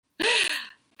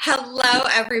Hello,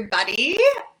 everybody.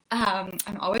 I'm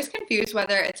always confused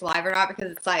whether it's live or not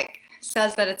because it's like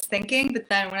says that it's thinking, but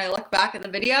then when I look back at the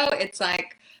video, it's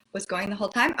like was going the whole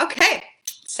time. Okay,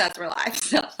 it says we're live,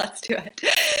 so let's do it.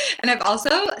 And I've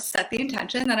also set the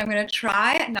intention that I'm going to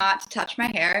try not to touch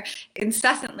my hair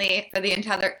incessantly for the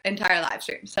entire live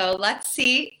stream. So let's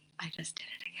see. I just did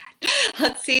it again.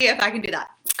 Let's see if I can do that.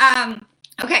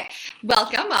 Okay,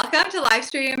 welcome to live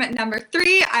stream number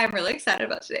 3. I'm really excited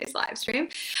about today's live stream.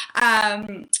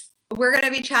 We're going to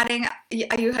be chatting.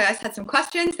 You guys had some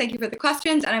questions. Thank you for the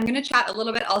questions. And I'm going to chat a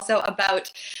little bit also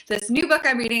about this new book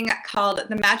I'm reading called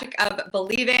The Magic of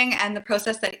Believing and the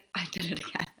process that I did it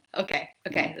again. Okay,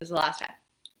 this is the last time.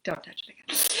 Don't touch it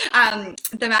again.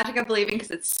 The Magic of Believing,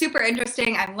 because it's super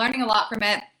interesting. I'm learning a lot from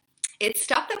it. It's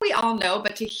stuff that we all know,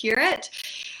 but to hear it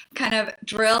kind of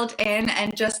drilled in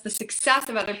and just the success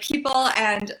of other people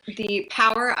and the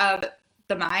power of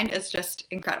the mind is just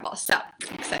incredible. So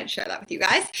I'm excited to share that with you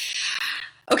guys.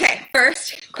 Okay,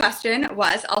 first question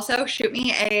was also shoot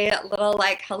me a little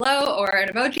like hello or an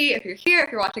emoji if you're here,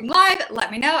 if you're watching live,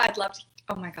 let me know. I'd love to.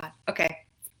 Oh my God. Okay.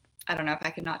 I don't know if I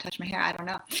could not touch my hair. I don't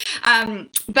know.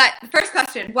 But the first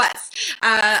question was,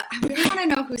 I really want to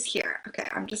know who's here. Okay,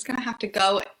 I'm just going to have to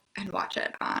go and watch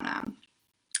it on,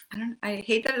 I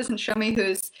hate that it doesn't show me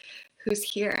who's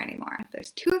here anymore.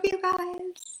 There's 2 of you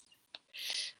guys.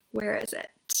 Where is it?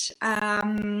 Where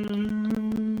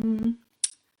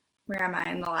am I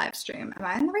in the live stream? Am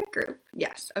I in the right group?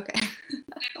 Yes. Okay.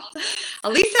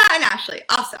 Alisa and Ashley.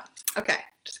 Awesome. Okay.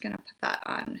 Just gonna put that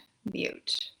on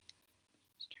mute.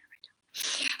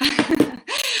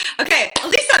 Okay,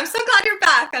 Alisa, I'm so glad you're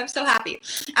back. I'm so happy.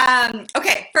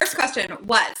 Okay, first question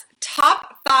was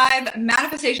top 5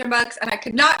 manifestation books, and I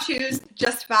could not choose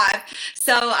just 5.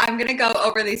 So I'm going to go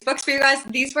over these books for you guys.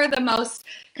 These were the most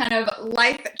kind of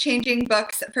life-changing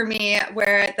books for me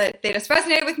where they just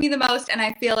resonated with me the most, and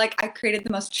I feel like I created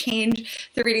the most change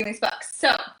through reading these books.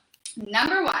 So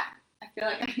number 1, I feel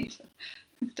like I need to...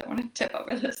 don't want to tip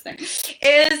over this thing,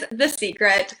 is The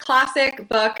Secret, classic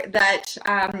book that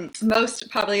most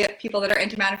probably people that are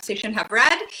into manifestation have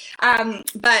read.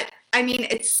 But I mean,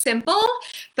 it's simple,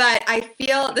 but I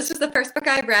feel this was the first book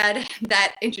I read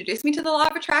that introduced me to the law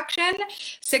of attraction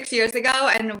 6 years ago.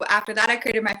 And after that, I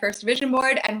created my first vision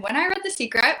board. And when I read The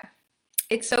Secret,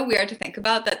 it's so weird to think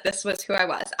about that this was who I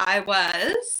was.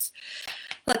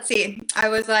 Let's see, I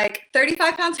was like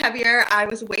 35 pounds heavier. I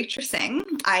was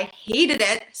waitressing. I hated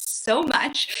it so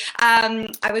much.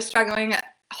 I was struggling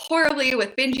horribly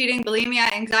with binge eating,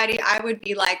 bulimia, anxiety. I would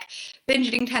be like binge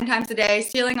eating 10 times a day,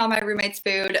 stealing all my roommates'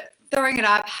 food, throwing it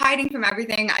up, hiding from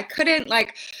everything. I couldn't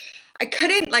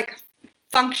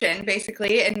function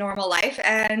basically in normal life.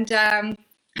 And I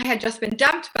had just been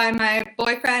dumped by my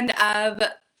boyfriend of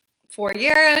 4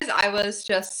 years. I was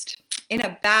just in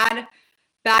a bad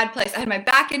place. I had my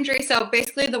back injury. So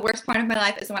basically the worst point of my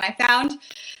life is when I found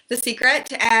The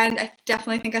Secret, and I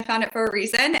definitely think I found it for a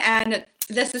reason. And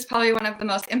this is probably one of the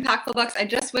most impactful books. I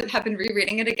just have been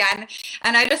rereading it again,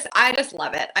 and I just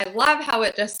love it. I love how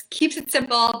it just keeps it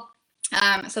simple.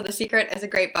 So The Secret is a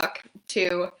great book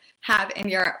to have in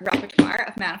your repertoire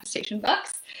of manifestation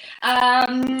books.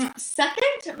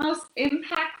 Second most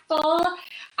impactful,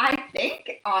 I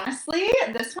think, honestly,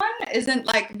 this one isn't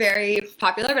like very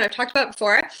popular, but I've talked about it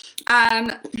before.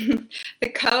 The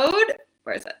Code,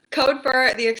 where is it? Code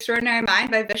for the Extraordinary Mind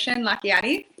by Vishen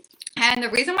Lakhiani. And the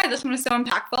reason why this one is so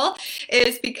impactful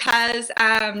is because,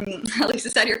 Lisa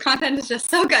said, your content is just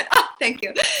so good. Oh, thank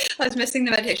you. I was missing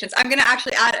the meditations. I'm going to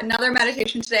actually add another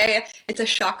meditation today. It's a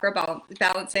chakra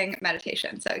balancing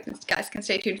meditation. So you guys can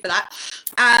stay tuned for that.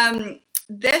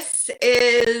 This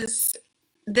is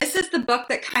the book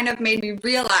that kind of made me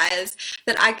realize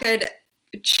that I could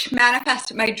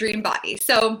manifest my dream body.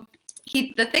 So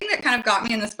the thing that kind of got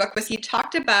me in this book was he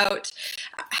talked about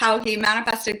how he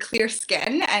manifested clear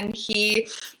skin, and he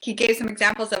gave some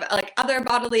examples of like other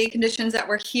bodily conditions that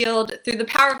were healed through the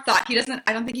power of thought.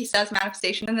 I don't think he says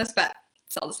manifestation in this, but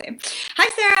it's all the same. Hi,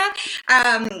 Sarah.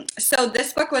 So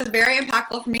this book was very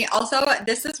impactful for me. Also,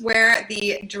 this is where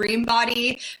the dream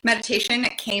body meditation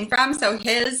came from. So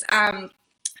his, I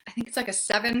think it's like a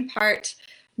 7-part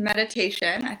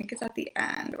meditation. I think it's at the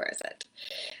end. Where is it?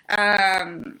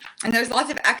 And there's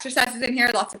lots of exercises in here,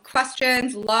 lots of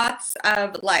questions, lots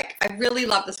of I really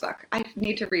love this book. I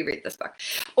need to reread this book.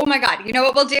 Oh my God. You know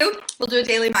what we'll do? We'll do a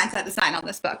daily mindset design on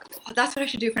this book. Oh, that's what I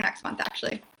should do for next month,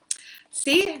 actually.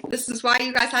 See, this is why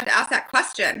you guys had to ask that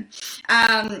question.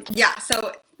 Yeah,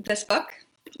 so this book,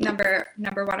 number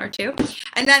 1 or 2,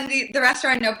 and then the rest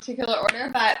are in no particular order,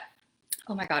 but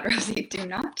oh my God, Rosie, do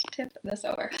not tip this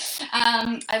over.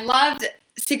 I loved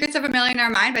Secrets of a Millionaire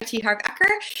Mind by T. Harv Eker.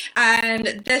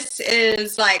 And this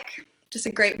is like just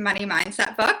a great money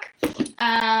mindset book.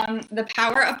 The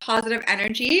Power of Positive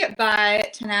Energy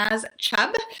by Tanaz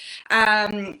Chubb.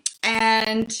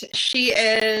 And she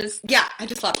is, yeah, I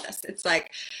just love this. It's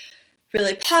like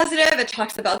really positive. It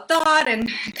talks about thought and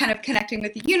kind of connecting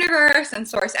with the universe and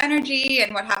source energy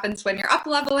and what happens when you're up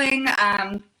leveling.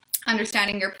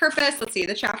 Understanding your purpose. Let's see,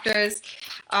 the chapters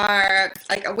are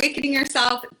like awakening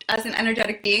yourself as an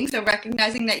energetic being, so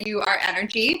recognizing that you are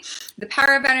energy, the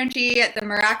power of energy, the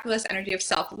miraculous energy of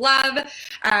self-love,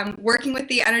 working with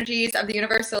the energies of the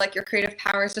universe, so like your creative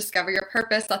powers, discover your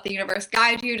purpose, let the universe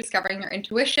guide you, discovering your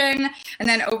intuition, and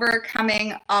then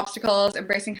overcoming obstacles,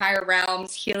 embracing higher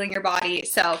realms, healing your body.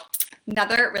 So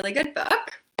another really good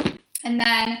book. And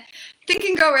then Think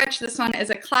and Grow Rich, this one is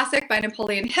a classic by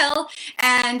Napoleon Hill,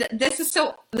 and this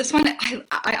one,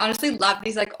 I honestly love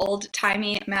these like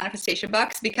old-timey manifestation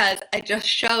books because it just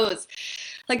shows,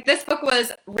 like this book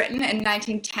was written in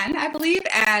 1910, I believe,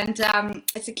 and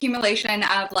it's accumulation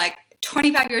of like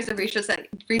 25 years of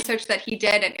research that he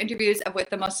did and interviews with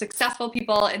the most successful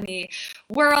people in the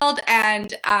world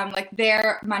and like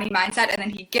their money mindset, and then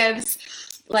he gives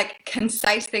like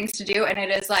concise things to do, and it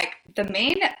is like the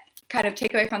main kind of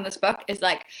takeaway from this book is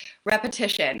like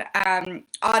repetition,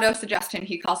 auto-suggestion,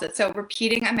 he calls it. So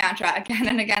repeating a mantra again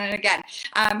and again and again,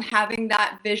 having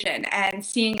that vision and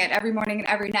seeing it every morning and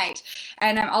every night.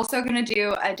 And I'm also going to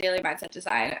do a daily mindset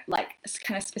design, like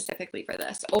kind of specifically for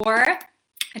this. Or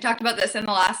I talked about this in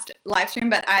the last live stream,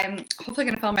 but I'm hopefully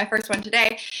going to film my first one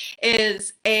today,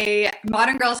 is a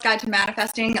Modern Girl's Guide to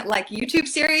Manifesting like YouTube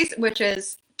series, which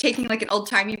is taking like an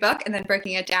old-timey book and then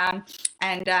breaking it down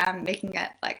and making it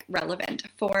like relevant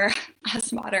for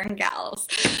us modern gals.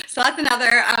 So that's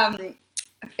another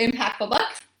impactful book.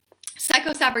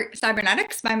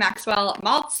 Psycho-Cybernetics by Maxwell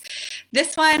Maltz.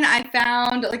 This one I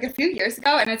found like a few years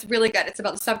ago, and it's really good. It's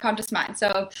about the subconscious mind.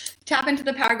 So tap into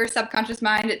the power of your subconscious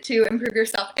mind to improve your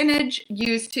self-image,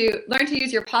 learn to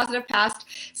use your positive past,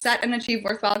 set and achieve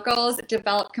worthwhile goals,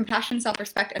 develop compassion,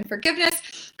 self-respect, and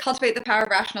forgiveness, cultivate the power of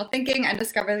rational thinking, and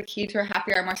discover the key to a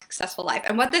happier and more successful life.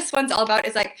 And what this one's all about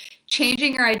is like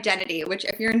changing your identity, which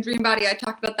if you're in Dream Body, I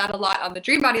talked about that a lot on the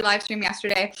Dream Body live stream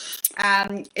yesterday,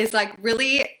 is like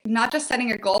really not just setting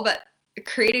your goal, but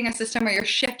creating a system where you're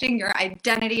shifting your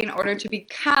identity in order to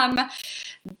become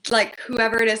like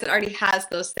whoever it is that already has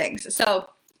those things. So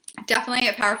definitely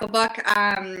a powerful book.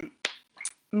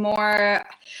 More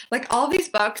like all of these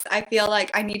books, I feel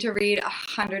like I need to read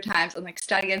 100 times and like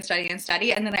study and study and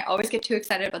study, and then I always get too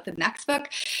excited about the next book.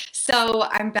 So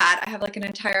I'm bad. I have like an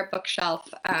entire bookshelf.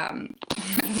 I don't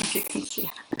know if you can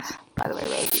see, by the way,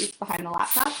 Rosie's behind the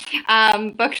laptop.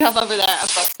 Bookshelf over there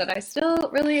of books that I still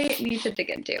really need to dig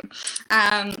into.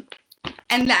 And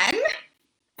then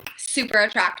Super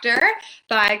Attractor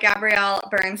by Gabrielle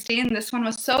Bernstein. This one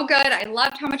was so good. I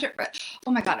loved how much it,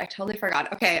 oh my God, I totally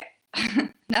forgot. Okay.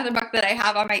 Another book that I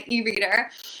have on my e-reader,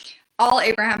 all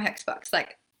Abraham Hicks books,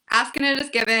 like Ask and It Is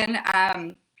Given.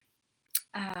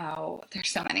 Oh, there's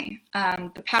so many.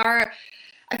 The Power,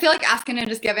 I feel like Ask and It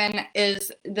Is Given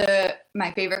is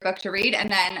my favorite book to read.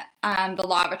 And then The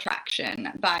Law of Attraction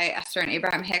by Esther and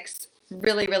Abraham Hicks.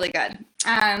 Really, really good.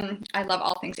 I love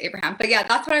all things Abraham. But yeah,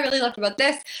 that's what I really loved about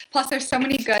this. Plus, there's so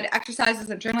many good exercises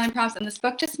and journaling prompts. And this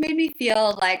book just made me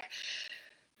feel like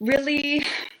really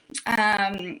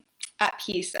at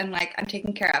peace and like I'm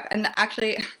taken care of. And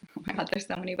actually, oh my God, there's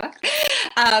so many books.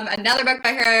 Another book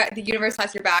by her, The Universe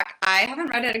Has Your Back. I haven't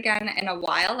read it again in a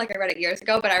while, like I read it years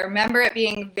ago, but I remember it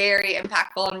being very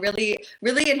impactful and really,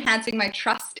 really enhancing my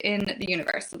trust in the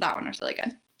universe. So that one was really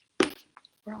good.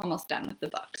 We're almost done with the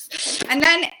books. And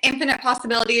then Infinite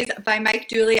Possibilities by Mike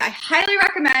Dooley. I highly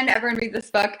recommend everyone read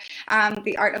this book,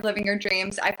 The Art of Living Your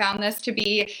Dreams. I found this to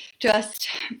be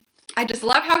I just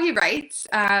love how he writes.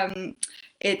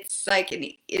 It's like an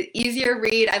easier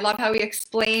read. I love how he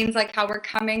explains like how we're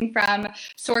coming from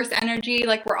source energy.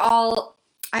 Like I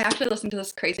actually listened to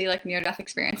this crazy like near-death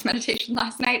experience meditation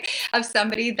last night of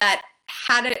somebody that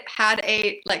had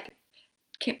a like,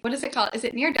 what is it called? Is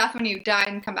it near death when you die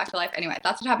and come back to life? Anyway,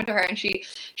 that's what happened to her. And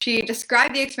she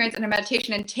described the experience in a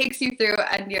meditation and takes you through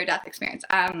a near-death experience.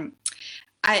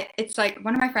 It's like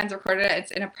one of my friends recorded it. It's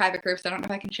in a private group, so I don't know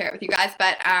if I can share it with you guys,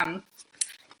 but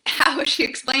how she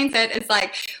explains it is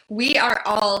like we are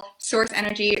all source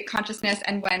energy consciousness,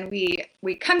 and when we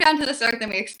come down to this earth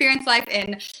and we experience life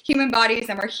in human bodies,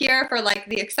 and we're here for like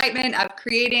the excitement of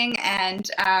creating and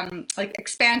like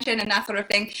expansion and that sort of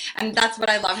thing. And that's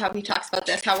what I love how he talks about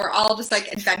this, how we're all just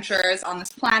like adventurers on this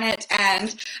planet,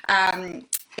 and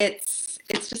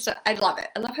it's just, I love it.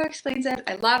 I love how he explains it.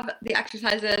 I love the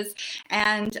exercises,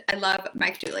 and I love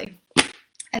Mike Dooley.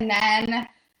 And then,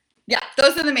 yeah,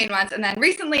 those are the main ones. And then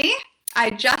recently, I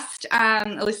just,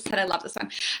 Elisa said I love this one.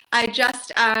 I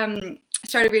just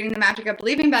started reading The Magic of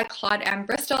Believing by Claude M.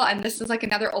 Bristol, and this is like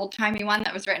another old-timey one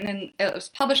that was it was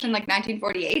published in like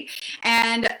 1948.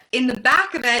 And in the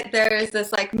back of it, there's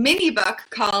this like mini book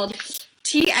called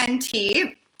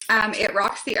TNT, It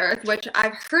Rocks the Earth, which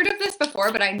I've heard of this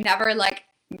before, but I never like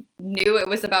knew it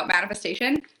was about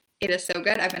manifestation. It is so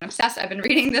good. I've been obsessed. I've been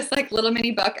reading this like little mini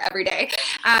book every day,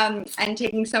 and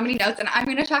taking so many notes. And I'm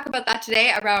going to talk about that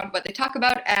today, around what they talk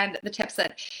about and the tips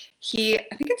that he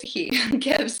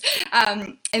gives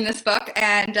in this book.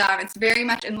 And it's very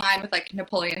much in line with like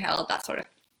Napoleon Hill, that sort of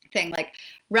thing, like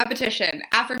repetition,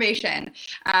 affirmation,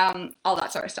 all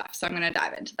that sort of stuff. So I'm going to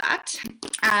dive into that.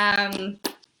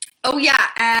 Oh yeah,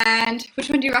 and which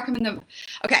one do you recommend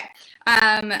okay.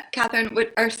 Catherine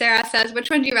or Sarah says,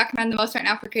 which one do you recommend the most right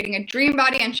now for creating a dream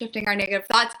body and shifting our negative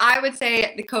thoughts? I would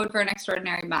say The Code for an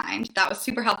Extraordinary Mind. That was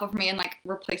super helpful for me in like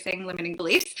replacing limiting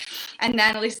beliefs. And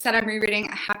then Elisa said, I'm rereading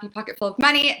A Happy Pocket Full of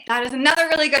Money. That is another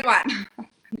really good one. I'm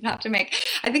gonna have to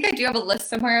I think I do have a list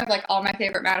somewhere of like all my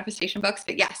favorite manifestation books,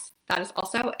 but yes, that is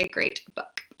also a great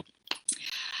book.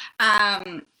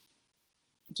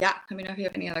 Yeah, let me know if you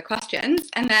have any other questions.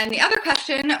 And then the other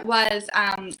question was,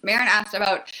 Maren asked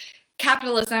about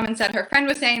capitalism and said her friend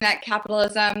was saying that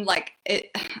capitalism, like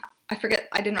I forget,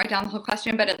 I didn't write down the whole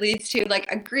question, but it leads to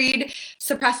like greed,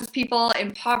 suppresses people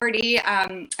in poverty.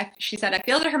 She said, I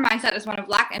feel that her mindset is one of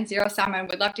lack and zero sum, and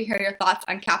would love to hear your thoughts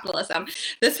on capitalism.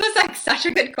 This was like such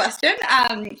a good question.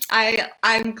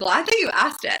 I'm glad that you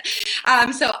asked it.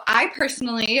 So I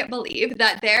personally believe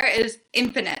that there is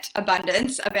infinite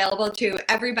abundance available to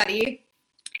everybody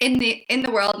in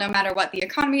the world, no matter what the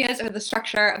economy is or the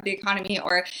structure of the economy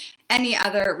or any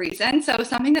other reason. So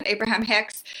something that Abraham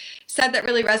Hicks said that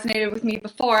really resonated with me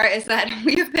before is that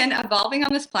we have been evolving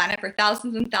on this planet for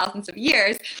thousands and thousands of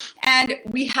years, and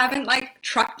we haven't like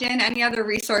trucked in any other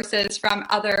resources from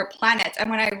other planets. And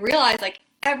when I realized like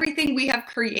everything we have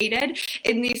created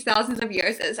in these thousands of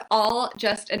years is all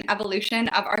just an evolution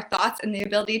of our thoughts and the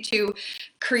ability to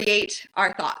create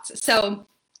our thoughts. So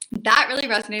that really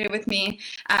resonated with me.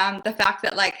 The fact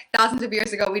that like thousands of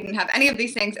years ago, we didn't have any of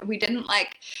these things. We didn't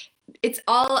like, it's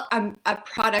all a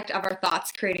product of our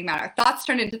thoughts creating matter. Our thoughts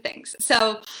turn into things.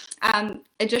 So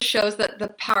it just shows that the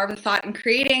power of the thought in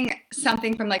creating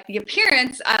something from like the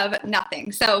appearance of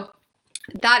nothing. So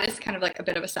that is kind of like a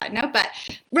bit of a side note, but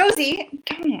Rosie,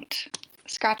 don't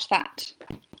scratch that.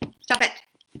 Stop it.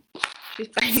 She's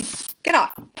biting. Get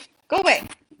off. Go away.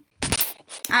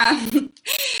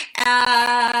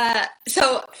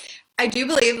 So I do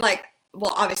believe like,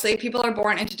 well, obviously people are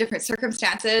born into different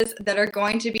circumstances that are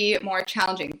going to be more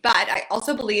challenging, but I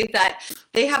also believe that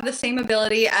they have the same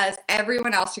ability as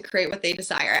everyone else to create what they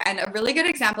desire. And a really good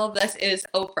example of this is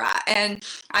Oprah. And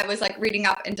I was like reading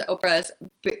up into Oprah's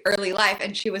early life,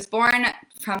 and she was born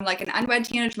from like an unwed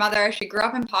teenage mother. She grew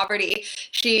up in poverty.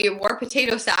 She wore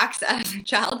potato sacks as a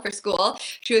child for school.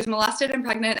 She was molested and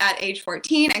pregnant at age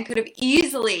 14 and could have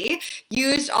easily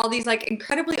used all these like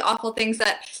incredibly awful things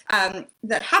that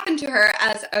happened to her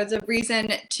as a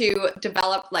reason to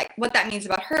develop like what that means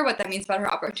about her, what that means about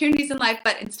her opportunities in life.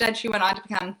 But instead she went on to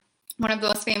become one of the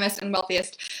most famous and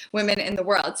wealthiest women in the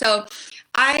world. So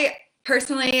I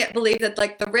personally believe that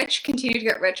like the rich continue to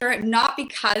get richer, not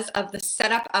because of the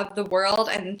setup of the world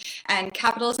and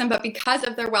capitalism, but because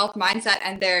of their wealth mindset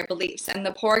and their beliefs, and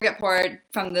the poor get poorer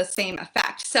from the same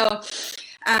effect. So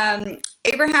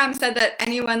Abraham said that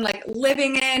anyone like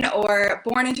living in or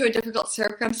born into a difficult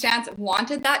circumstance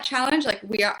wanted that challenge. Like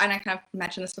we are, and I kind of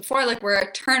mentioned this before, like we're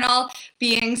eternal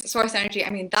beings, source energy. I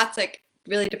mean, that's like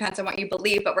really depends on what you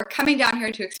believe, but we're coming down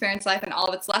here to experience life and all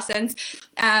of its lessons.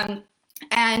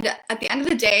 And at the end of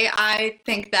the day, I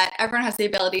think that everyone has the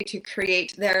ability to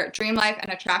create their dream life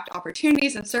and attract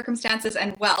opportunities and circumstances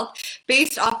and wealth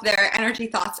based off their energy,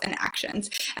 thoughts, and actions.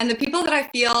 And the people that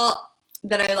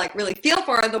I like really feel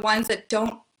for are the ones that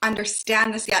don't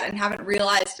understand this yet and haven't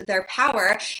realized their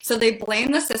power. So they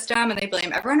blame the system and they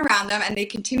blame everyone around them, and they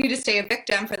continue to stay a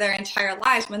victim for their entire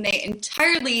lives when they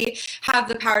entirely have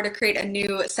the power to create a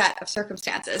new set of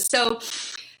circumstances. So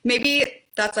maybe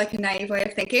that's like a naive way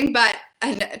of thinking, but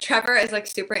and Trevor is like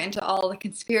super into all the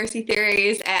conspiracy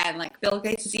theories and like Bill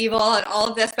Gates is evil and all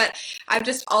of this, but I've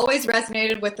just always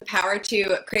resonated with the power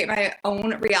to create my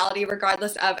own reality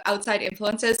regardless of outside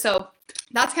influences. So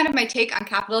that's kind of my take on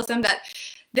capitalism, that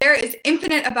there is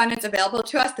infinite abundance available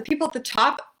to us. The people at the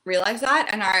top realize that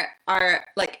and are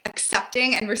like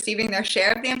accepting and receiving their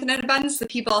share of the infinite abundance. The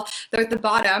people that are at the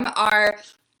bottom are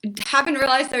haven't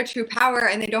realized their true power,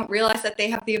 and they don't realize that they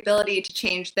have the ability to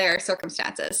change their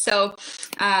circumstances. So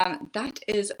that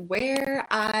is where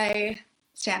I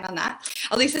stand on that.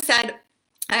 Elisa said,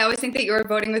 I always think that you are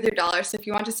voting with your dollars. So if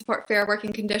you want to support fair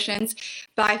working conditions,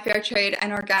 buy fair trade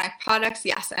and organic products,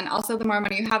 yes. And also the more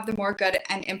money you have, the more good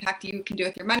and impact you can do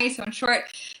with your money. So in short,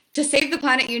 to save the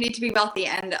planet, you need to be wealthy.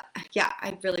 And yeah,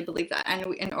 I really believe that.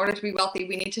 And in order to be wealthy,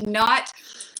 we need to not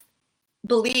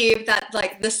believe that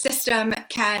like the system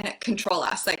can control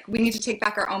us. Like we need to take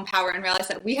back our own power and realize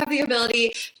that we have the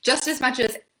ability just as much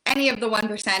as any of the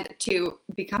 1% to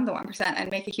become the 1%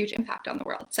 and make a huge impact on the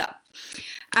world. So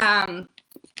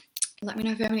let me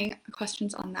know if you have any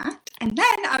questions on that. And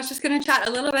then I was just going to chat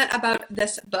a little bit about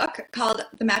this book called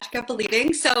The Magic of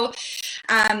Believing. So,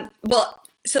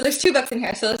 so there's 2 books in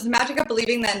here. So there's The Magic of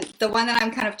Believing. Then the one that I'm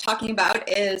kind of talking about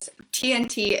is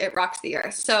TNT, It Rocks the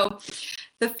Earth. So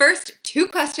the first 2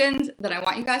 questions that I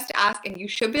want you guys to ask, and you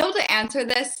should be able to answer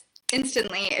this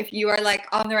instantly if you are like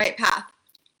on the right path.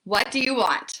 What do you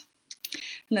want?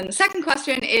 And then the second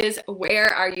question is, where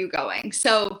are you going?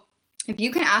 So if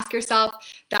you can ask yourself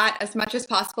that as much as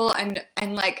possible,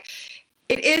 and like,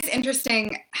 it is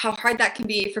interesting how hard that can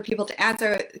be for people to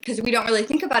answer because we don't really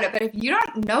think about it. But if you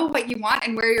don't know what you want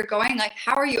and where you're going, like,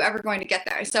 how are you ever going to get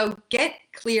there? So get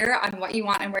clear on what you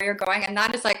want and where you're going. And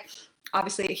that is like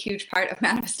obviously a huge part of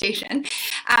manifestation.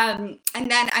 And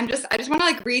then I just want to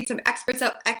like read some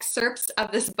excerpts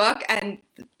of this book and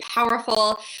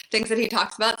powerful things that he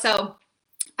talks about. So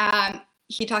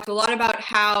he talked a lot about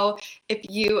how if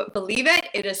you believe it,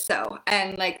 it is so,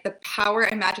 and like the power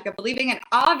and magic of believing. And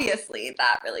obviously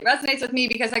that really resonates with me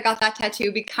because I got that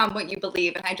tattoo, become what you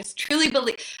believe. And I truly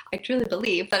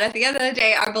believe that at the end of the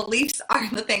day, our beliefs are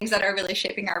the things that are really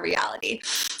shaping our reality.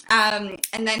 And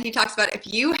then he talks about if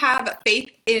you have faith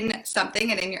in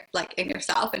something and in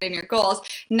yourself and in your goals,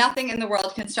 nothing in the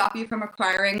world can stop you from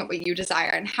acquiring what you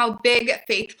desire, and how big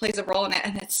faith plays a role in it.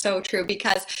 And it's so true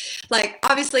because like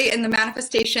obviously in the manifestation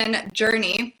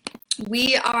journey,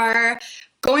 we are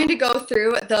going to go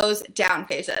through those down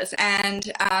phases,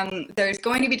 and there's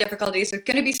going to be difficulties, there's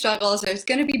going to be struggles, there's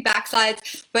going to be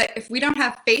backslides. But if we don't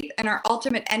have faith in our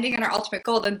ultimate ending and our ultimate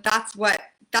goal, then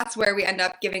that's where we end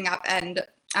up giving up and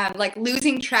like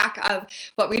losing track of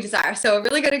what we desire. So a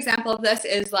really good example of this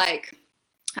is like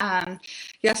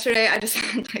yesterday I just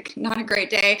had like not a great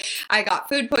day. I got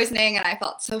food poisoning and I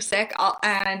felt so sick,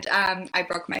 and I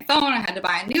broke my phone. I had to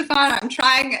buy a new phone. I'm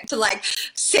trying to like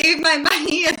save my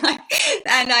money,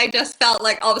 and I just felt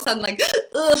like all of a sudden like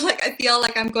ugh, like I feel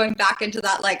like I'm going back into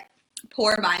that like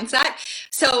poor mindset.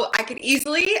 So I could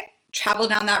easily travel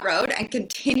down that road and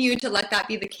continue to let that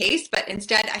be the case, but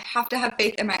instead I have to have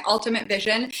faith in my ultimate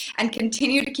vision and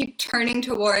continue to keep turning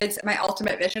towards my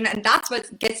ultimate vision. And that's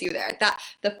what gets you there, that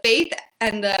the faith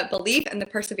and the belief and the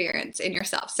perseverance in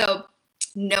yourself. So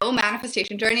no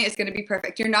manifestation journey is going to be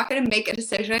perfect. You're not going to make a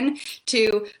decision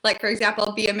to, like, for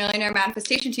example, be a millionaire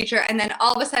manifestation teacher, and then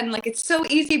all of a sudden, like, it's so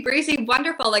easy breezy,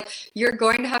 wonderful. Like, you're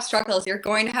going to have struggles. You're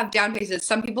going to have down phases.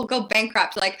 Some people go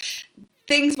bankrupt. Like,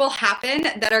 things will happen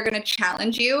that are going to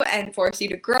challenge you and force you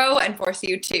to grow and force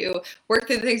you to work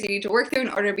through the things you need to work through in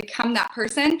order to become that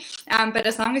person. But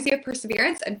as long as you have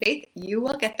perseverance and faith, you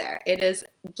will get there. It is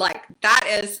like, that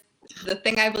is the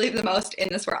thing I believe the most in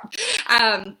this world.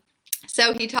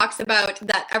 So he talks about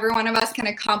that every one of us can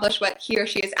accomplish what he or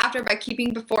she is after by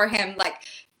keeping before him like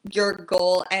your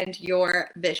goal and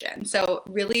your vision. So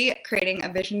really creating a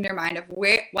vision in your mind of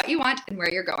what you want and where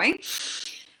you're going.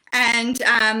 And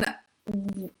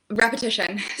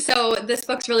repetition. So this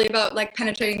book's really about like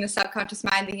penetrating the subconscious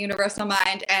mind, the universal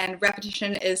mind, and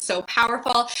repetition is so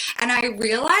powerful. And I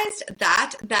realized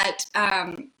that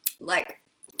like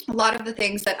a lot of the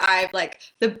things that I've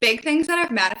the big things that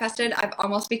I've manifested, I've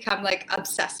almost become like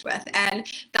obsessed with. And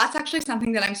that's actually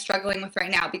something that I'm struggling with right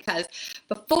now, because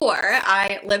before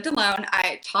I lived alone,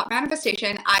 I taught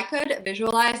manifestation. I could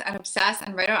visualize and obsess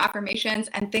and write out affirmations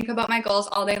and think about my goals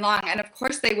all day long. And of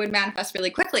course they would manifest really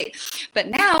quickly. But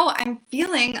now I'm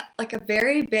feeling like a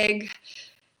very big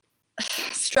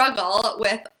struggle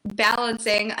with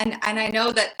balancing, and I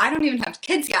know that I don't even have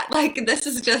kids yet. Like, this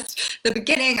is just the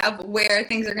beginning of where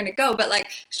things are going to go, but like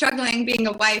struggling being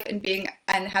a wife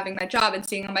and having my job and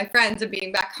seeing all my friends and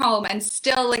being back home and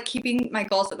still like keeping my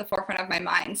goals at the forefront of my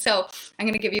mind. So I'm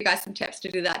going to give you guys some tips to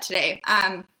do that today.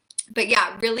 But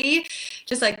yeah, really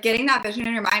just like getting that vision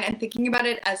in your mind and thinking about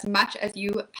it as much as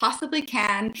you possibly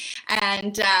can,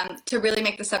 and to really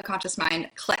make the subconscious mind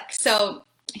click. So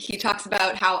He talks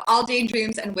about how all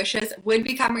daydreams and wishes would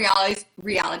become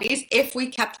realities if we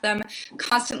kept them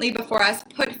constantly before us,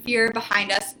 put fear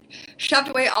behind us, shoved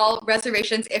away all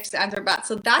reservations, ifs, ands, or buts.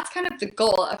 So that's kind of the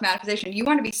goal of manifestation. You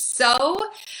want to be so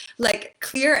like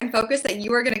clear and focused that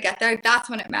you are going to get there. That's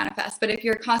when it manifests. But if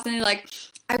you're constantly like,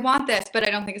 I want this, but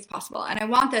I don't think it's possible. And I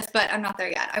want this, but I'm not there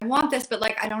yet. I want this, but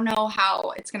like, I don't know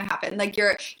how it's going to happen. Like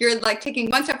you're like taking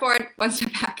one step forward, one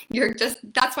step back.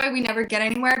 That's why we never get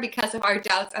anywhere, because of our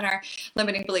doubts and our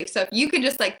limiting beliefs. So if you can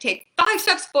just like take 5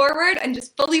 steps forward and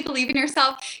just fully believe in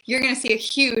yourself, you're going to see a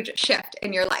huge shift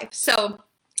in your life. So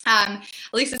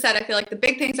Lisa said, I feel like the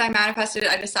big things I manifested,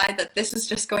 I decided that this is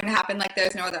just going to happen. Like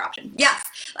there's no other option. Yes.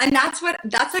 And that's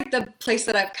like the place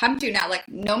that I've come to now. Like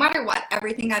no matter what,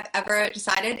 everything I've ever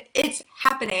decided, it's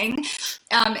happening,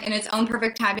 in its own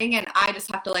perfect timing. And I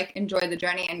just have to like enjoy the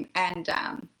journey and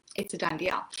it's a done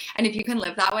deal. And if you can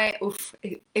live that way, oof,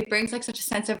 it brings like such a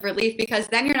sense of relief, because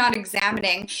then you're not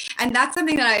examining. And that's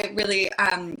something that I really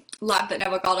love that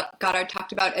Neville Goddard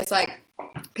talked about, is like,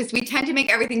 because we tend to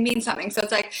make everything mean something. So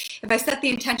it's like, if I set the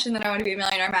intention that I want to be a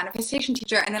millionaire manifestation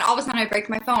teacher, and then all of a sudden I break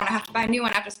my phone, I have to buy a new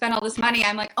one, I have to spend all this money,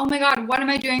 I'm like, oh my God, what am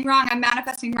I doing wrong? I'm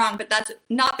manifesting wrong. But that's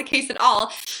not the case at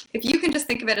all. If you can just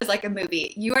think of it as like a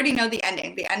movie, you already know the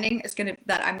ending. The ending is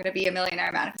that I'm going to be a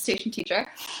millionaire manifestation teacher.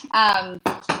 And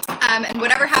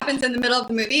whatever happens in the middle of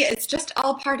the movie, it's just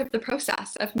all part of the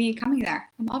process of me coming there.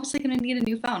 I'm obviously going to need a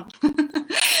new phone.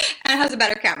 And it has a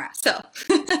better camera. So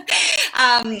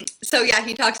yeah,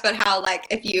 he talks about how like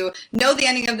if you know the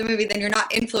ending of the movie, then you're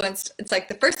not influenced. It's like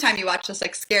the first time you watch this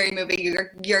like scary movie,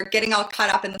 you're getting all caught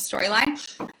up in the storyline.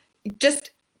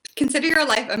 Just consider your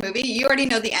life a movie. You already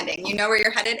know the ending. You know where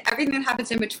you're headed. Everything that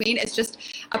happens in between is just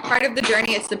a part of the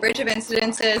journey. It's the bridge of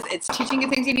incidences. It's teaching you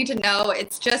things you need to know.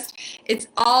 It's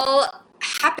all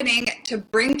happening to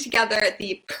bring together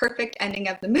the perfect ending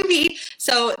of the movie.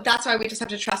 So that's why we just have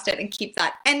to trust it and keep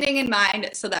that ending in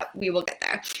mind so that we will get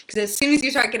there. Because as soon as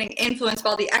you start getting influenced by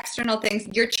all the external things,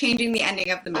 you're changing the ending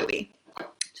of the movie.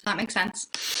 Does that make sense?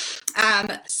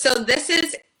 So this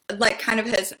is like kind of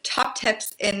his top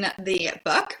tips in the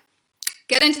book.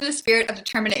 Get into the spirit of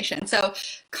determination. So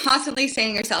constantly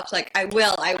saying to yourself, like, I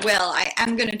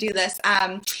am going to do this.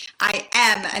 I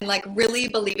am, and like really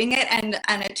believing it. And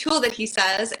a tool that he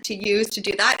says to use to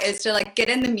do that is to like get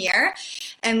in the mirror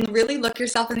and really look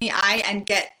yourself in the eye and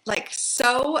get like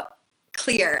so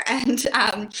clear. And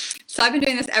so I've been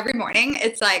doing this every morning.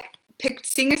 It's like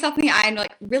seeing yourself in the eye and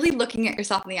like really looking at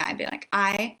yourself in the eye and being like,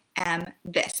 I am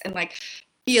this, and like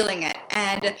feeling it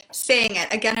and saying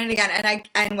it again and again.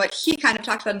 And what he kind of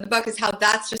talks about in the book is how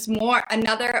that's just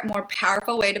another more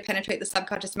powerful way to penetrate the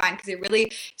subconscious mind, because you're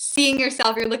really seeing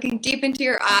yourself, you're looking deep into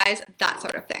your eyes, that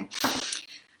sort of thing.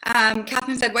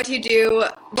 Catherine said, what do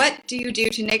you do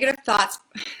to negative thoughts?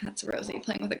 That's Rosie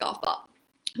playing with a golf ball.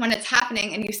 When it's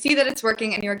happening and you see that it's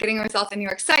working and you're getting results and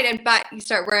you're excited, but you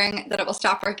start worrying that it will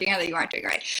stop working and that you aren't doing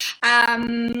right.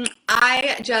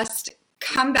 I just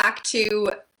come back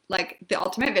to like the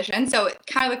ultimate vision. So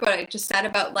kind of like what I just said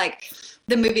about like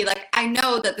the movie, like I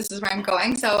know that this is where I'm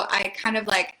going. So I kind of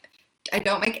like, I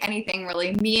don't make anything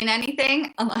really mean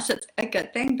anything unless it's a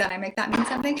good thing, then I make that mean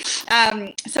something.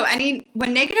 So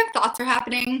when negative thoughts are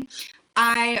happening,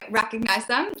 I recognize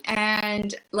them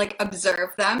and like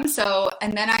observe them. So,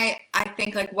 and then I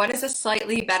think like, what is a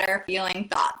slightly better feeling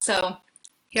thought? So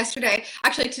today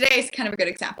is kind of a good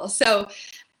example. So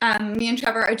me and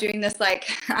Trevor are doing this like,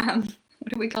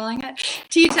 what are we calling it?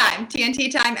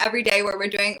 TNT time every day, where we're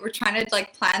trying to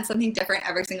like plan something different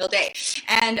every single day.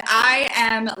 And I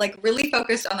am like really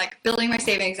focused on like building my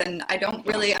savings, and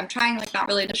I'm trying like not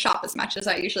really to shop as much as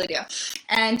I usually do.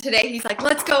 And today he's like,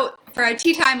 let's go for a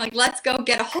tea time, like let's go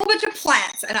get a whole bunch of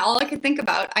plants. And all I could think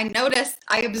about,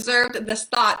 I observed this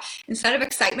thought, instead of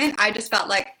excitement, I just felt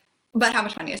like, but how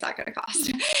much money is that going to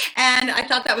cost? And I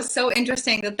thought that was so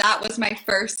interesting that was my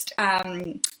first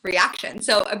reaction.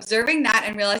 So observing that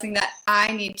and realizing that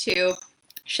I need to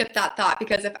shift that thought,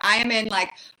 because if I am in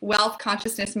like wealth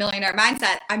consciousness millionaire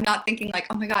mindset, I'm not thinking like,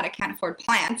 oh my God, I can't afford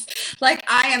plants. Like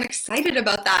I am excited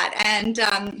about that, and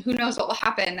who knows what will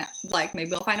happen. Like maybe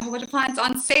we'll find a whole bunch of plants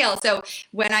on sale. So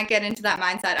when I get into that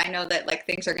mindset, I know that like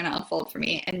things are going to unfold for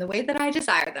me in the way that I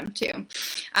desire them to.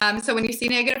 So when you see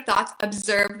negative thoughts,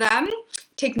 observe them,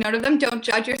 take note of them, don't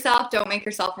judge yourself, don't make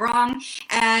yourself wrong,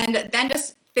 and then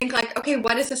just think like, okay,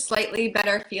 what is a slightly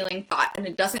better feeling thought? And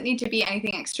it doesn't need to be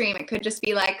anything extreme. It could just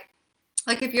be like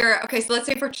if you're, okay, so let's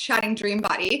say if we're chatting dream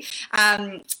body,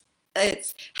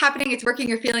 it's happening, it's working,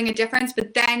 you're feeling a difference,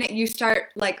 but then you start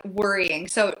like worrying.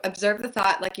 So observe the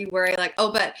thought, like you worry like,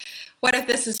 oh, but what if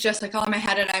this is just like all in my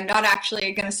head and I'm not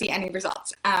actually going to see any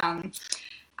results?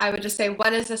 I would just say,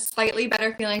 what is a slightly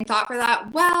better feeling thought for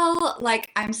that? Well, like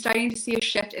I'm starting to see a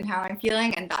shift in how I'm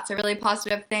feeling, and that's a really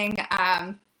positive thing.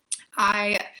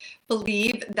 I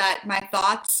believe that my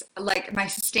thoughts, like my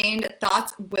sustained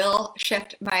thoughts, will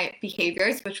shift my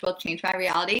behaviors, which will change my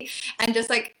reality, and just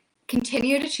like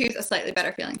continue to choose a slightly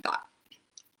better feeling thought.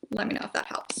 Let me know if that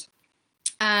helps.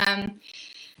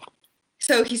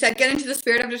 So he said, get into the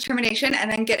spirit of determination and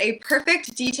then get a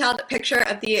perfect detailed picture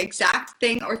of the exact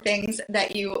thing or things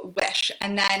that you wish.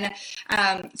 And then,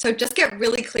 so just get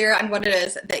really clear on what it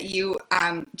is that you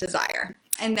desire.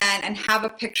 And have a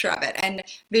picture of it and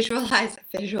visualize.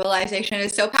 Visualization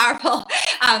is so powerful.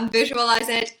 Visualize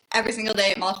it every single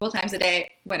day, multiple times a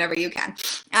day, whenever you can.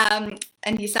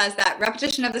 And he says that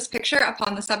repetition of this picture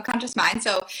upon the subconscious mind.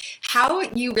 So how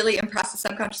you really impress the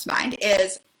subconscious mind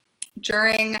is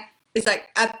like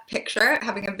a picture,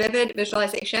 having a vivid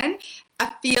visualization,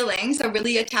 a feeling, so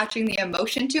really attaching the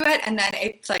emotion to it, and then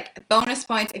it's like bonus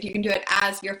points if you can do it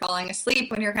as you're falling asleep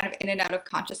when you're kind of in and out of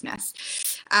consciousness.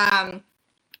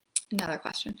 Another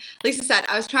question. Lisa said,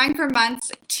 I was trying for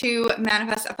months to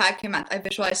manifest a 5K month. I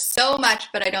visualize so much,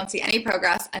 but I don't see any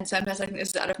progress. And sometimes I think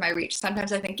this is out of my reach.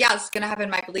 Sometimes I think, yeah, this is going to happen.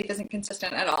 My belief isn't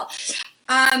consistent at all.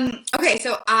 Okay,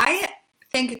 so I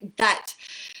think that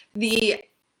the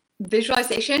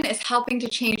visualization is helping to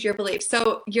change your beliefs.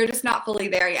 So you're just not fully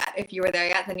there yet. If you were there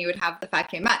yet, then you would have the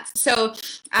 5K months. So,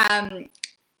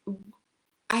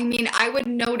 I mean, I would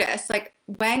notice, like,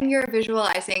 when you're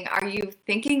visualizing, are you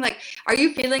thinking, like, are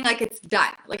you feeling like it's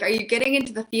done? Like, are you getting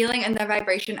into the feeling and the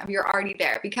vibration of you're already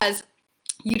there? Because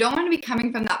you don't want to be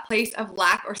coming from that place of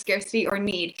lack or scarcity or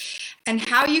need. And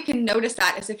how you can notice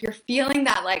that is if you're feeling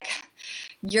that, like,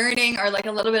 yearning or, like,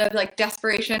 a little bit of, like,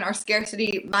 desperation or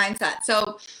scarcity mindset.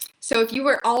 So if you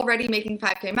were already making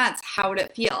 5K months, how would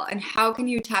it feel? And how can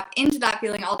you tap into that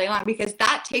feeling all day long? Because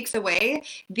that takes away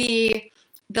the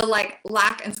like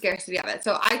lack and scarcity of it.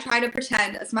 So I try to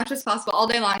pretend as much as possible all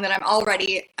day long that I'm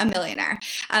already a millionaire.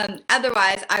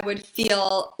 Otherwise I would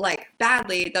feel like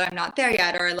badly that I'm not there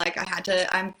yet, or like I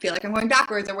feel like I'm going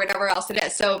backwards or whatever else it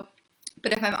is. So,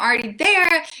 but if I'm already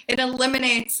there, it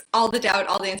eliminates all the doubt,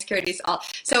 all the insecurities,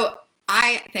 So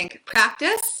I think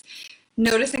practice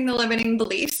noticing the limiting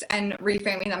beliefs and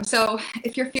reframing them. So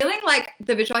if you're feeling like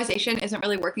the visualization isn't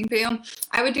really working for you,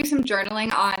 I would do some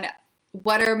journaling on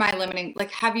what are my limiting,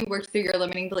 like, have you worked through your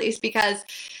limiting beliefs? Because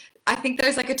I think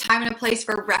there's like a time and a place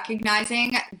for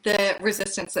recognizing the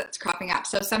resistance that's cropping up.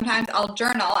 So sometimes I'll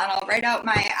journal and I'll write out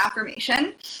my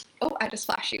affirmation. Oh, I just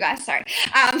flashed you guys, sorry.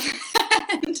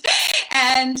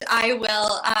 And I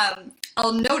will,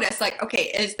 I'll notice, like,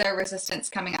 okay, is there resistance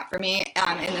coming up for me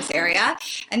in this area?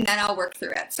 And then I'll work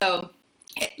through it. So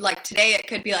like today it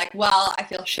could be like, well, I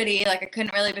feel shitty, like I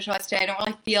couldn't really visualize today, I don't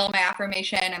really feel my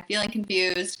affirmation, I'm feeling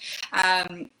confused,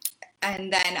 and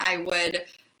then I would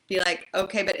be like,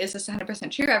 okay, but is this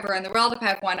 100% true everywhere in the world? If I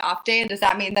have one off day, does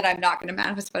that mean that I'm not going to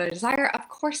manifest what I desire? Of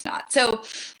course not. So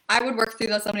I would work through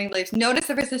those limiting beliefs, notice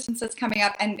the resistance that's coming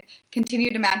up, and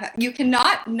continue to manifest. You can't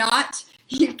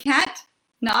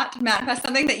not manifest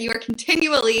something that you are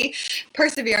continually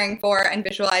persevering for and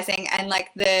visualizing, and like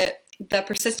the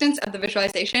persistence of the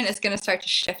visualization is going to start to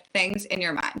shift things in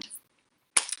your mind.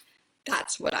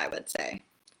 That's what I would say.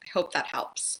 I hope that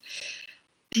helps.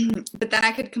 But then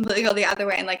I could completely go the other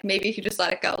way and like maybe you could just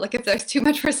let it go. Like if there's too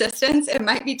much resistance, it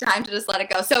might be time to just let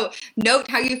it go. So note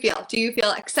how you feel. Do you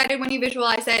feel excited when you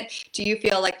visualize it? Do you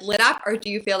feel like lit up, or do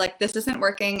you feel like this isn't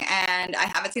working and I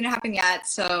haven't seen it happen yet,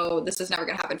 so this is never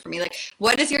going to happen for me? Like,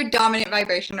 what is your dominant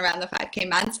vibration around the 5K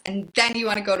months? And then you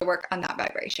want to go to work on that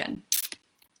vibration.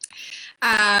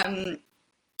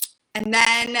 And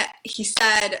then he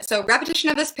said, so repetition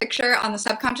of this picture on the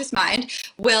subconscious mind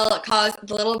will cause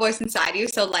the little voice inside you,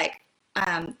 so like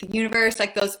the universe,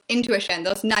 like those intuition,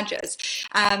 those nudges,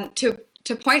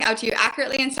 to point out to you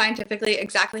accurately and scientifically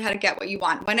exactly how to get what you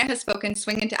want. When it has spoken,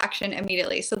 swing into action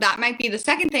immediately. So that might be the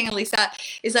second thing, Elisa,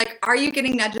 is like, are you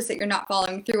getting nudges that you're not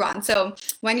following through on? So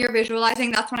when you're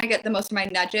visualizing, that's when I get the most of my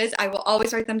nudges. I will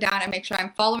always write them down and make sure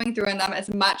I'm following through on them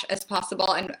as much as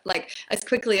possible and like as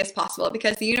quickly as possible,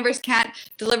 because the universe can't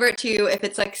deliver it to you if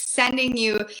it's like sending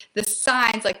you the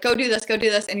signs like, go do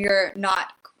this, and you're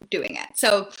not doing it.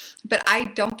 So, but I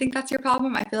don't think that's your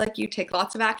problem. I feel like you take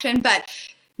lots of action, but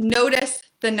notice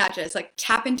the nudges, like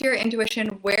tap into your intuition.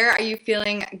 Where are you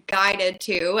feeling guided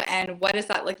to, and what is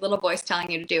that like little voice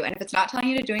telling you to do? And if it's not telling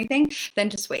you to do anything,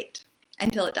 then just wait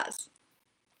until it does.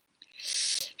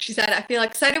 She said, I feel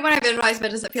excited when I visualize, but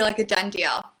does it feel like a done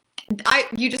deal?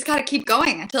 You just got to keep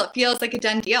going until it feels like a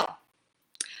done deal.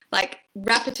 Like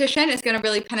repetition is going to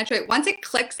really penetrate. Once it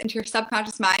clicks into your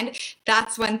subconscious mind,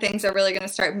 that's when things are really going to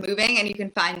start moving and you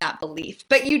can find that belief.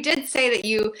 But you did say that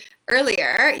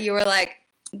earlier, you were like,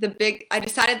 I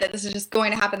decided that this is just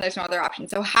going to happen. There's no other option.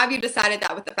 So have you decided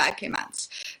that with the 5K months?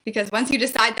 Because once you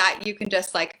decide that, you can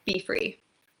just like be free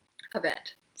of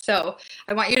it. So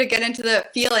I want you to get into the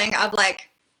feeling of like,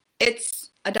 it's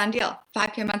a done deal.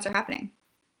 5K months are happening.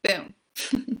 Boom.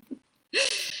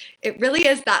 It really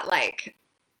is that like,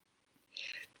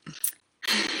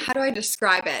 how do I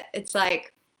describe it? It's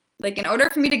like in order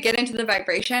for me to get into the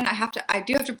vibration, I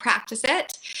do have to practice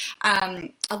it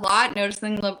a lot,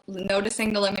 noticing the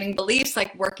limiting beliefs,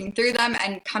 like working through them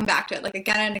and come back to it like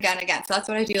again and again and again. So that's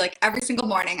what I do like every single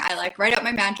morning. I like write out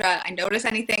my mantra. I notice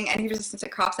any resistance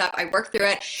that crops up. I work through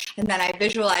it and then I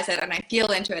visualize it and I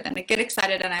feel into it and I get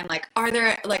excited and I'm like,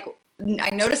 I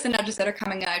notice the nudges that are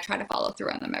coming and I try to follow through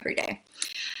on them every day.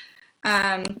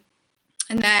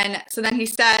 So then he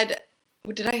said,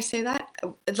 did I say that?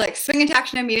 It's like swing into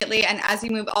action immediately, and as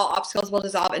you move, all obstacles will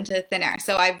dissolve into thin air.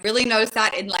 So I've really noticed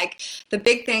that in like the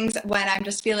big things when I'm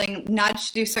just feeling nudged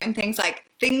to do certain things, like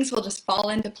things will just fall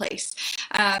into place.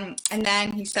 And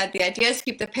then he said, the idea is to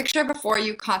keep the picture before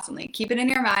you constantly. Keep it in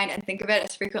your mind and think of it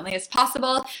as frequently as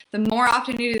possible. The more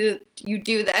often you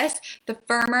do this, the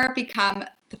firmer become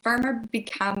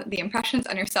the impressions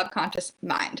on your subconscious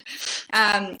mind.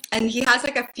 And he has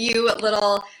like a few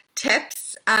little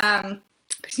tips.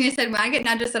 Christina said, when I get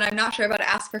nudges that I'm not sure about, I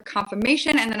ask for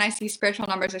confirmation, and then I see spiritual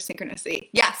numbers or synchronicity.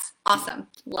 Yes, awesome.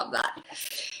 Love that.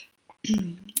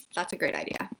 That's a great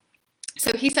idea.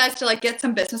 So he says to like get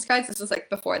some business cards. This was like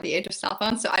before the age of cell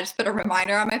phones. So I just put a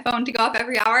reminder on my phone to go up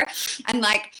every hour and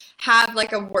like have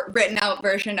like a written out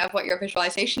version of what your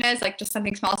visualization is, like just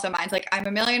something small. So mine's like, I'm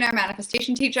a millionaire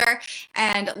manifestation teacher,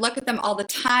 and look at them all the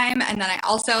time. And then I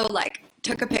also like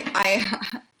took a pic. I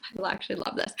will actually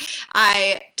love this.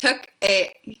 I took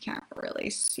you can't really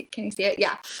see, can you see it?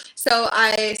 Yeah. So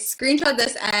I screenshot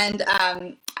this and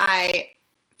I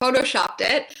photoshopped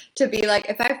it to be like,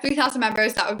 if I have 3,000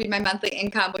 members, that would be my monthly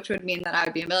income, which would mean that I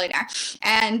would be a millionaire.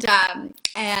 And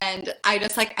I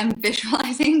just like, I'm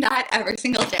visualizing that every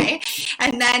single day.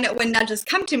 And then when nudges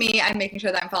come to me, I'm making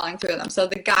sure that I'm following through them. So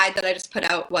the guide that I just put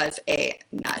out was a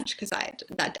nudge because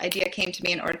that idea came to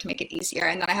me in order to make it easier.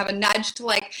 And then I have a nudge to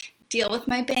like deal with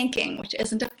my banking, which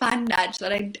isn't a fun nudge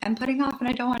that I'm putting off and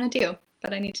I don't want to do,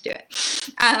 but I need to do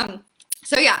it.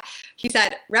 So yeah, he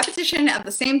said repetition of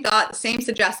the same thought, the same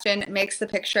suggestion makes the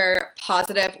picture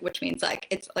positive, which means like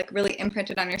it's like really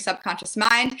imprinted on your subconscious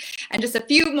mind. And just a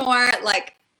few more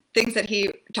like things that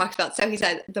he talks about. So he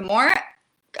said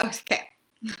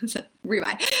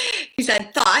rewind. He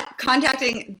said thought,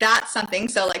 contacting that something,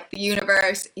 so like the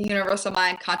universe, universal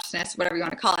mind, consciousness, whatever you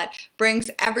want to call it, brings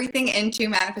everything into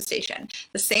manifestation.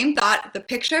 The same thought, the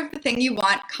picture of the thing you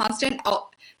want,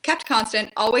 kept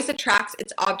constant, always attracts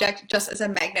its object just as a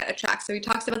magnet attracts. So he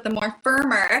talks about the more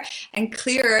firmer and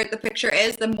clearer the picture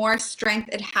is, the more strength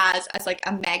it has as like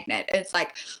a magnet. It's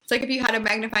like if you had a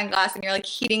magnifying glass and you're like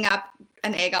heating up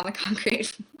an egg on the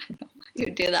concrete. I don't know why you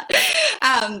would do that.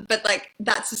 But like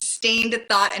that sustained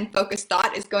thought and focused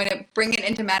thought is going to bring it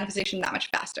into manifestation that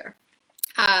much faster.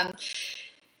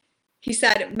 He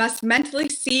said, must mentally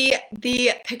see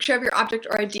the picture of your object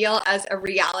or ideal as a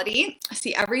reality.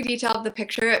 See every detail of the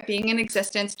picture being in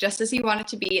existence just as you want it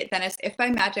to be. Then as if by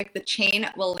magic, the chain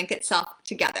will link itself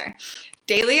together.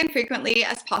 Daily and frequently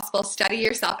as possible, study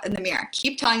yourself in the mirror.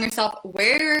 Keep telling yourself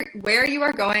where you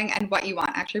are going and what you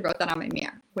want. I actually wrote that on my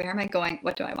mirror. Where am I going?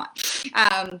 What do I want?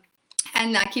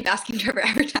 And keep asking Trevor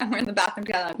every time we're in the bathroom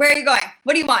together, like, where are you going?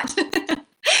 What do you want?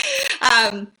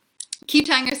 Keep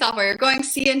telling yourself where you're going,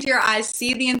 see into your eyes,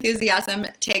 see the enthusiasm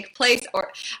take place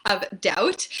of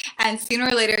doubt, and sooner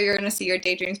or later you're going to see your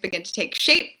daydreams begin to take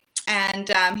shape. And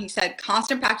he said,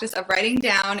 constant practice of writing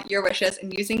down your wishes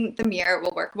and using the mirror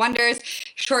will work wonders.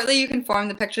 Shortly, you can form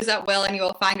the pictures at will, and you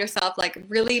will find yourself like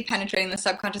really penetrating the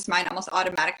subconscious mind almost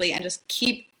automatically, and just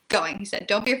keep going. He said,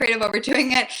 don't be afraid of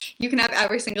overdoing it. You can have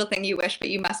every single thing you wish, but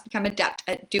you must become adept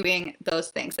at doing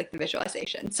those things like the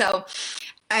visualization. So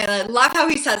I love how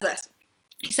he says this.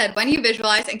 He said, when you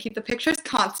visualize and keep the pictures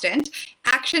constant,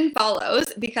 action follows,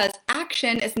 because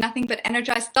action is nothing but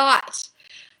energized thought.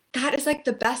 That is like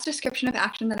the best description of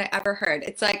action that I ever heard.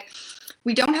 It's like,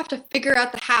 we don't have to figure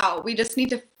out the how. We just need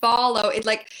to follow it.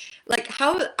 Like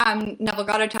how Neville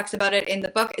Goddard talks about it in the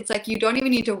book. It's like, you don't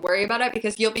even need to worry about it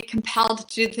because you'll be compelled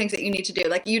to do the things that you need to do.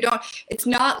 Like it's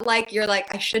not like you're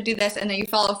like, I should do this, and then you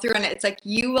follow through on it. It's like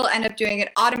you will end up doing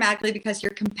it automatically because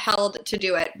you're compelled to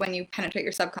do it when you penetrate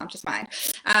your subconscious mind.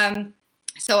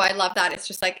 So I love that. It's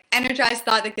just like energized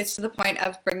thought that gets to the point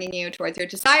of bringing you towards your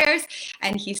desires.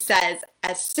 And he says,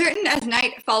 as certain as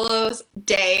night follows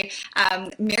day,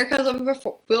 miracles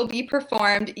will be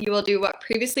performed. You will do what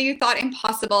previously you thought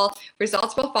impossible.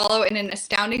 Results will follow in an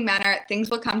astounding manner.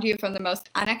 Things will come to you from the most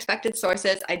unexpected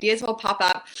sources. Ideas will pop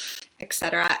up,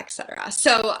 etc., etc.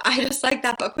 So I just like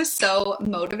that book was so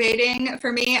motivating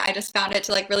for me. I just found it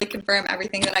to like really confirm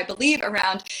everything that I believe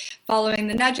around following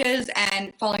the nudges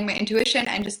and following my intuition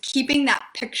and just keeping that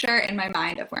picture in my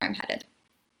mind of where I'm headed.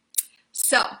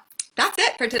 So that's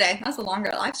it for today. That's a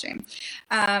longer live stream.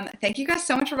 Thank you guys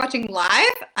so much for watching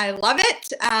live. I love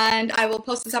it. And I will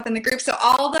post this up in the group. So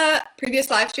all the previous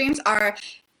live streams are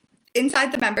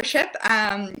inside the membership.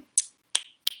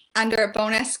 Under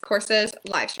bonus courses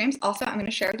live streams. Also, I'm going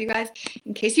to share with you guys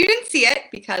in case you didn't see it,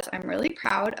 because I'm really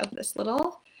proud of this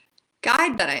little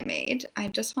guide that I made. I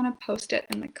just want to post it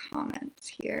in the comments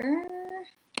here.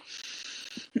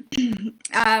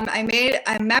 I made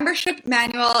a membership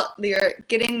manual. You're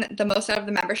getting the most out of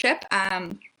the membership. Where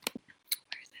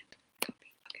is it?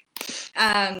 Copy.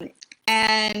 Okay.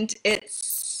 And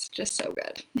it's just so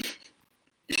good.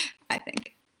 I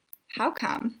think. How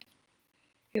come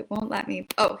it won't let me?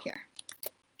 Oh, here.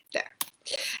 There.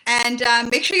 And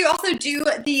make sure you also do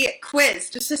the quiz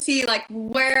just to see like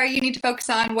where you need to focus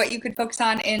on, what you could focus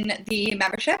on in the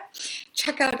membership.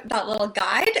 Check out that little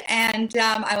guide, and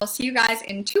I will see you guys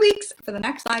in 2 weeks for the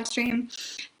next live stream.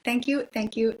 Thank you,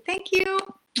 thank you, thank you.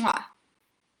 Mwah.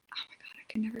 Oh my God, I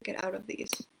can never get out of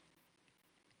these.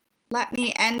 Let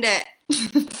me end it.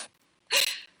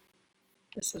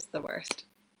 This is the worst.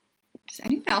 Is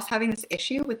anyone else having this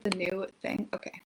issue with the new thing? Okay.